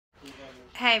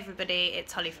Hey everybody,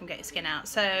 it's Holly from Get Your Skin Out.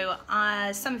 So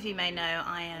as some of you may know,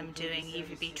 I am doing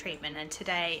UVB treatment and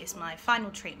today is my final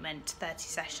treatment, 30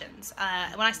 sessions.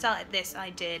 When I started this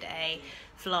I did a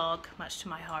vlog, much to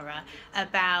my horror,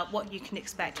 about what you can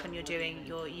expect when you're doing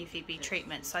your UVB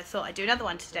treatment. So I thought I'd do another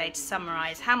one today to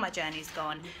summarise how my journey's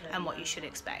gone and what you should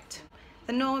expect.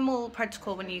 The normal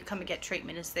protocol when you come and get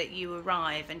treatment is that you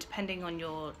arrive, and depending on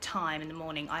your time in the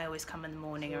morning, I always come in the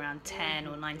morning around 10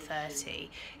 or 9:30,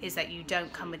 is that you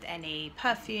don't come with any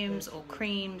perfumes or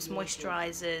creams,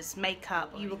 moisturisers,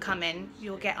 makeup. You will come in,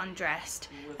 you'll get undressed,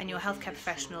 and your healthcare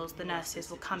professionals, the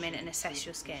nurses, will come in and assess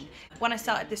your skin. When I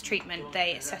started this treatment,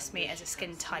 they assessed me as a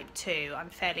skin type 2. I'm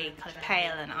fairly kind of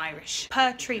pale and Irish.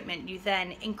 Per treatment, you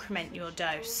then increment your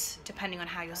dose depending on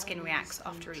how your skin reacts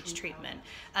after each treatment.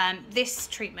 This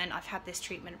treatment, I've had this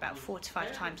treatment about 4 to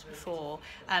 5 times before.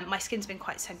 My skin's been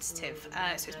quite sensitive,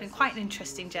 so it's been quite an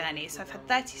interesting journey. So I've had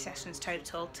 30 sessions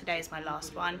total. Today is my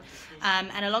last one,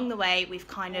 and along the way we've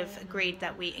kind of agreed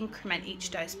that we increment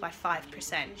each dose by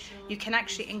 5%. You can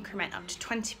actually increment up to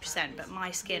 20%, but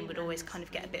my skin would always kind of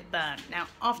get a bit burnt. Now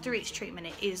after each treatment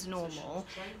it is normal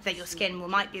that your skin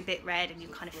might be a bit red and you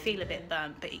kind of feel a bit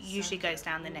burnt, but it usually goes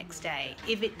down the next day.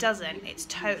 If it doesn't, it's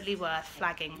totally worth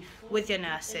flagging with your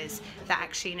nurses that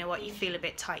actually, you know what, you feel a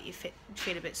bit tight, you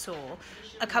feel a bit sore.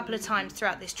 A couple of times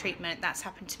throughout this treatment that's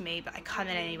happened to me, but I come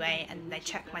in anyway and they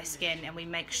check my skin and we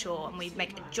make sure and we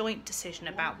make a joint decision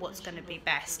about what's going to be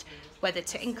best, whether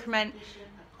to increment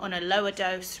on a lower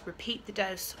dose, repeat the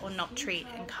dose, or not treat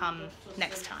and come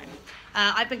next time.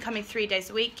 I've been coming 3 days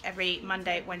a week, every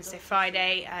Monday, Wednesday,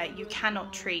 Friday. You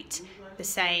cannot treat the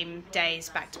same days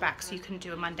back to back, so you can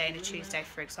do a Monday and a Tuesday,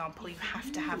 for example. You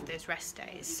have to have those rest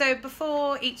days. So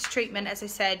before each treatment, as I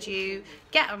said, you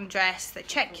get undressed, they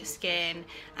check your skin,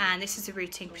 and this is a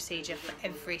routine procedure for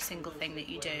every single thing that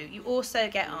you do. You also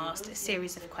get asked a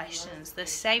series of questions, the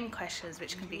same questions,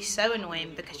 which can be so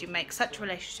annoying because you make such a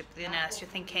relationship with your nurse, you're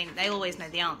thinking they always know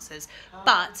the answers,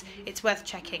 but it's worth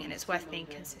checking and it's worth being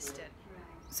consistent.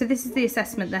 So this is the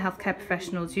assessment the healthcare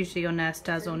professionals, usually your nurse,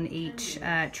 does on each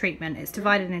treatment. It's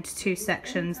divided into 2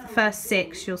 sections. The first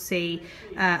 6 you'll see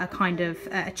a kind of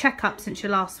a checkup since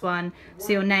your last one.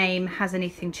 So your name, has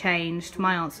anything changed?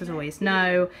 My answer is always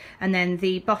no. And then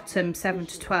the bottom 7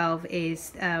 to 12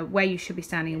 is where you should be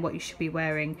standing and what you should be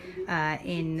wearing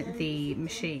in the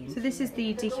machine. So this is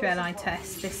the DQLI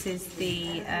test. This is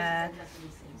the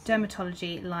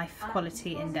Dermatology Life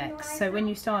Quality Index. So when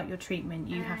you start your treatment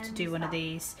you have to do one of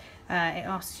these. It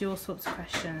asks you all sorts of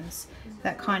questions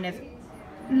that kind of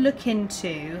look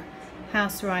into how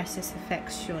psoriasis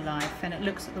affects your life, and it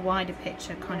looks at the wider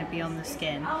picture kind of beyond the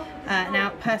skin.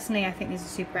 Now personally I think these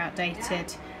are super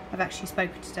outdated. I've actually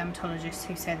spoken to dermatologists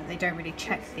who say that they don't really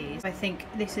check these. I think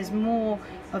this is more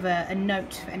of a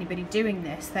note for anybody doing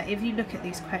this, that if you look at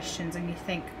these questions and you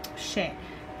think, shit,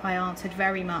 I answered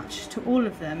very much to all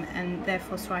of them and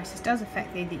therefore psoriasis does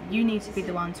affect me, that you need to be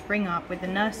the one to bring up with the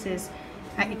nurses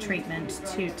at your treatment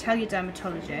to tell your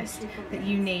dermatologist that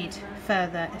you need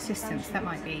further assistance. That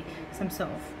might be some sort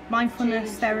of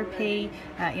mindfulness therapy,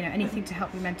 you know, anything to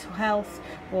help your mental health,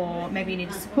 or maybe you need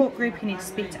a support group, you need to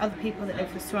speak to other people that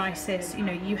live with psoriasis. You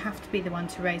know, you have to be the one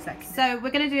to raise that. So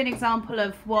we're going to do an example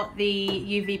of what the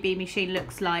UVB machine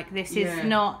looks like. This is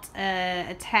not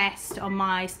a test on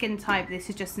my skin type, this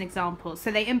is just an example.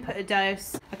 So they input a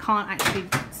dose. I can't actually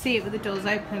see it with the doors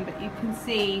open, but you can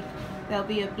see there'll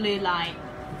be a blue light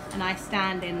and I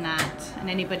stand in that, and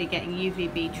anybody getting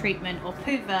UVB treatment or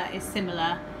PUVA is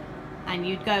similar, and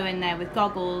you'd go in there with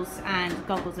goggles and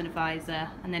a visor,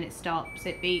 and then it stops,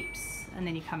 it beeps, and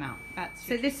then you come out.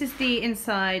 So this is the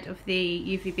inside of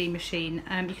the UVB machine.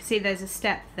 You can see there's a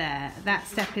step there. That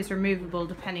step is removable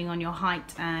depending on your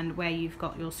height and where you've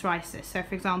got your psoriasis. So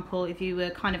for example, if you were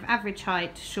kind of average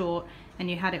height, short, and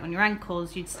you had it on your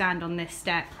ankles, you'd stand on this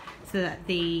step so that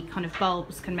the kind of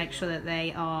bulbs can make sure that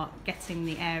they are getting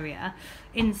the area.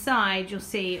 Inside you'll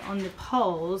see on the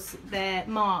poles they're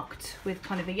marked with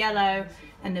kind of a yellow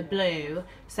and a blue,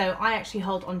 so I actually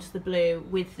hold onto the blue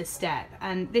with the step,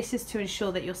 and this is to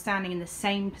ensure that you're standing in the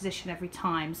same position every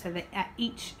time, so that at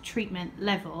each treatment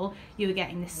level you are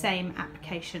getting the same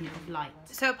application of light.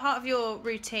 So part of your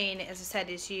routine, as I said,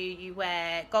 is you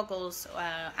wear goggles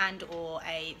and or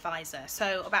a visor.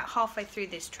 So about halfway through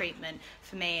this treatment,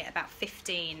 for me about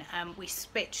 15, we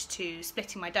switched to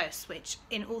splitting my dose, which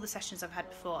in all the sessions I've had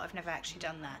before I've never actually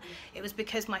done that. It was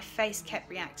because my face kept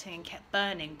reacting and kept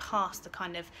burning past the kind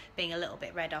kind of being a little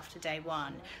bit red after day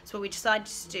one. So what we decided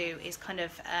to do is kind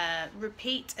of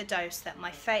repeat a dose that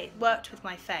worked with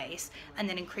my face, and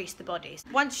then increase the bodies.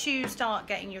 Once you start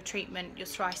getting your treatment, your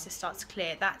psoriasis starts to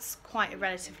clear. That's quite a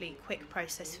relatively quick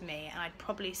process for me, and I'd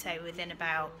probably say within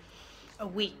about a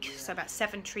week, so about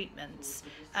 7 treatments,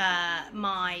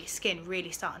 my skin really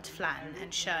started to flatten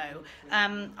and show.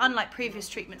 Unlike previous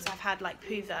treatments I've had, like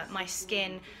Puva, my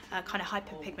skin kind of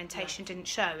hyperpigmentation didn't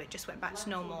show. It just went back to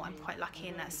normal. I'm quite lucky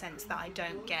in that sense that I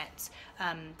don't get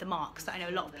the marks that I know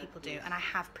a lot of people do, and I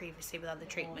have previously with other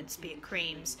treatments, be it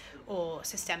creams or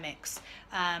systemics.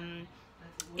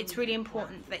 It's really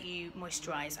important that you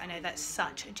moisturise. I know that's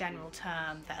such a general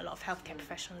term that a lot of healthcare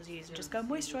professionals use and just go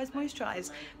moisturise,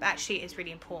 moisturise, but actually it's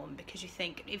really important, because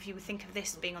if you think of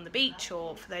this being on the beach,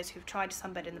 or for those who've tried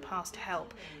sunbed in the past to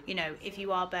help, you know, if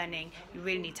you are burning, you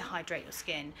really need to hydrate your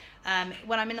skin.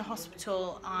 When I'm in the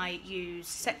hospital, I use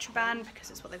Cetraban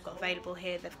because it's what they've got available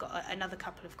here. They've got another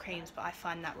couple of creams, but I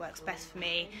find that works best for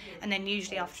me. And then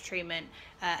usually after treatment,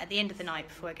 at the end of the night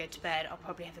before I go to bed, I'll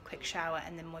probably have a quick shower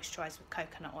and then moisturise with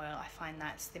coconut oil. I find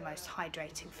that's the most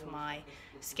hydrating for my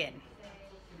skin.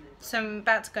 So I'm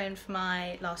about to go in for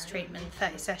my last treatment,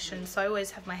 30 sessions. So I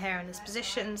always have my hair in this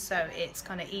position so it's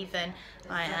kind of even.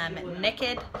 I am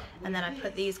naked, and then I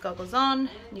put these goggles on.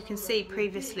 You can see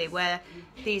previously where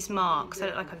these marks, I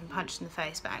look like I've been punched in the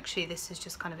face, but actually this is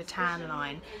just kind of a tan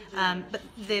line. But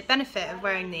the benefit of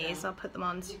wearing these, I'll put them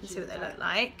on so you can see what they look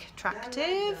like,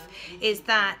 attractive, is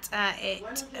that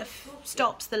it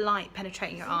stops the light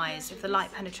penetrating your eyes. If the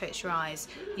light penetrates your eyes,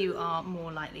 you are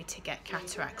more likely to get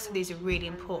cataracts. So these are really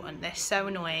important. They're so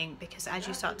annoying because as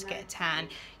you start to get a tan,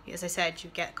 as I said, you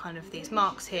get kind of these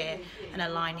marks here and a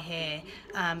line here,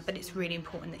 but it's really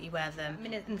important that you wear them. A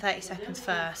minute and 30 seconds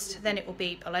first, then it will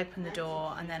beep, I'll open the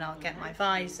door, and then I'll get my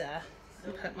visor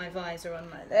and put my visor on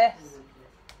like this.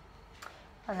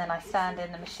 And then I stand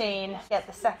in the machine, get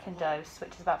the second dose,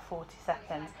 which is about 40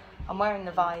 seconds. I'm wearing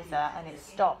the visor and it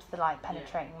stops the light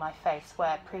penetrating my face,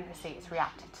 where previously it's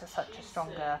reacted to such a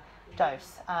stronger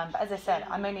dose. But as I said,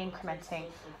 I'm only incrementing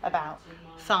about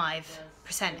 5%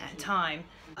 at a time.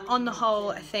 On the whole,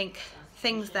 I think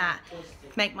things that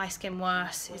make my skin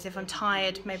worse is if I'm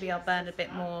tired, maybe I'll burn a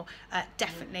bit more.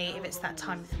 Definitely if it's that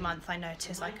time of the month, I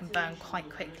notice I can burn quite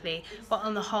quickly. But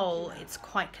on the whole, it's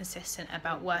quite consistent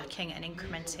about working and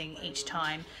incrementing each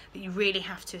time. But you really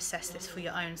have to assess this for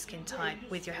your own skin type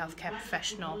with your healthcare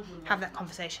professional. Have that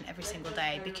conversation every single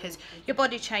day, because your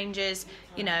body changes,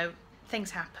 you know, things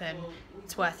happen.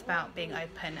 It's worth about being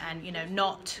open and, you know,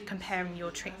 not comparing your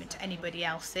treatment to anybody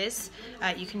else's.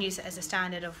 You can use it as a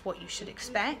standard of what you should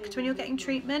expect when you're getting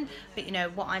treatment, but you know,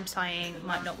 what I'm saying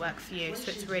might not work for you, so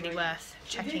it's really worth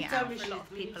checking it out. For a lot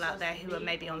of people out there who are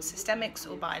maybe on systemics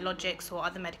or biologics or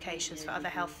other medications for other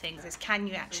health things, is can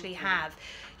you actually have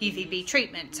UVB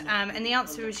treatment? And the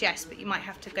answer is yes, but you might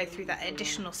have to go through that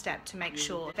additional step to make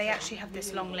sure. They actually have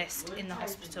this long list in the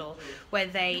hospital where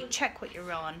they check what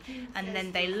you're on and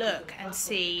then they look and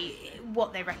see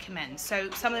what they recommend. So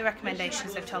some of the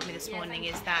recommendations they've told me this morning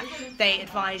is that they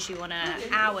advise you on an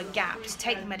hour gap to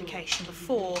take the medication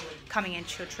before coming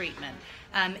into your treatment.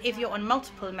 If you're on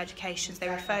multiple medications, they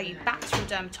refer you back to your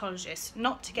dermatologist,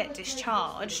 not to get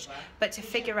discharged, but to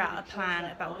figure out a plan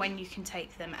about when you can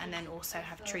take them and then also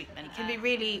have treatment. It can be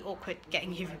really awkward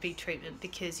getting UVB treatment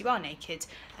because you are naked,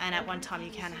 and at one time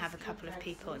you can have a couple of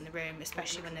people in the room,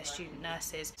 especially when they're student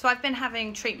nurses. So I've been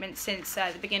having treatment since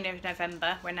the beginning of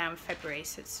November. We're now in February,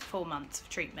 so it's 4 months of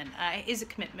treatment. It is a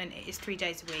commitment. It is 3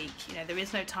 days a week. You know, there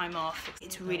is no time off.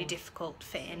 It's really difficult to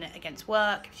fit in against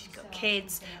work, if you've got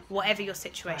kids, whatever your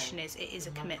situation is, it is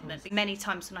a commitment. Many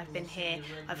times when I've been here,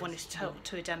 I've wanted to talk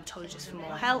to a dermatologist for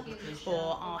more help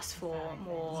or ask for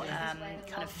more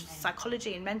kind of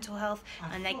psychology and mental health,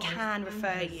 and they can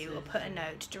refer you or put a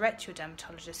note direct to your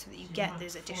dermatologist so that you get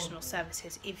those additional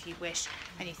services if you wish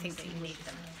and you think that you need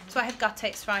them. So I have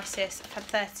guttate psoriasis. I've had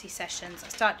 30 sessions. I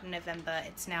started in November,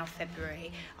 it's now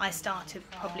February. I started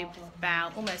probably with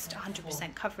about almost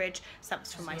 100% coverage, so that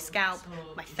was from my scalp,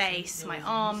 my face, my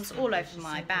arms, all over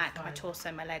my back, my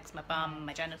torso, my legs, my bum,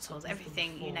 my genitals,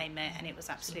 everything, you name it, and it was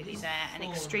absolutely there, and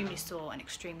extremely sore and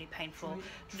extremely painful,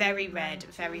 very red,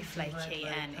 very flaky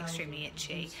and extremely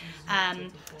itchy.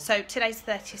 So today's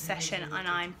 30th session and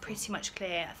I'm pretty much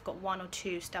clear. I've got 1 or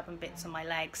 2 stubborn bits on my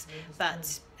legs,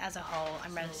 but as a whole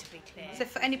I'm relatively clear. So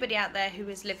for anybody out there who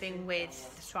is living with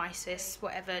psoriasis,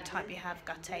 whatever type you have,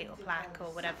 guttate or plaque or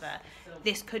whatever,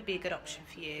 this could be a good option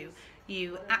for you.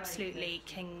 You absolutely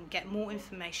can get more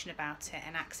information about it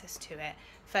and access to it.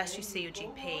 First you see your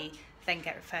GP, then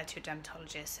get referred to a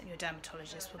dermatologist, and your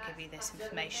dermatologist will give you this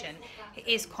information. It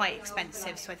is quite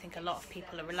expensive, so I think a lot of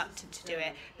people are reluctant to do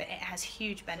it, but it has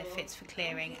huge benefits for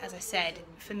clearing. As I said,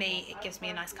 for me it gives me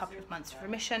a nice couple of months of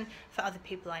remission. For other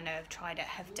people I know have tried it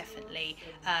have definitely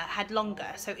had longer,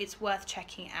 so it's worth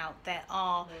checking out. There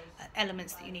are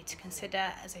elements that you need to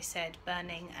consider, as I said,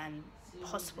 burning and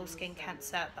possible skin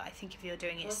cancer, but I think if you're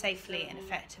doing it safely and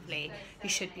effectively, you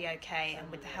should be okay.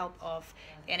 And with the help of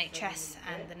the NHS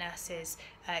and the nurses,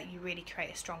 you really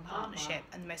create a strong partnership.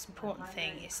 And the most important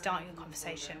thing is starting a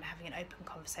conversation, having an open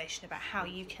conversation about how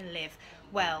you can live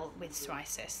well with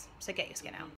psoriasis. So get your skin out.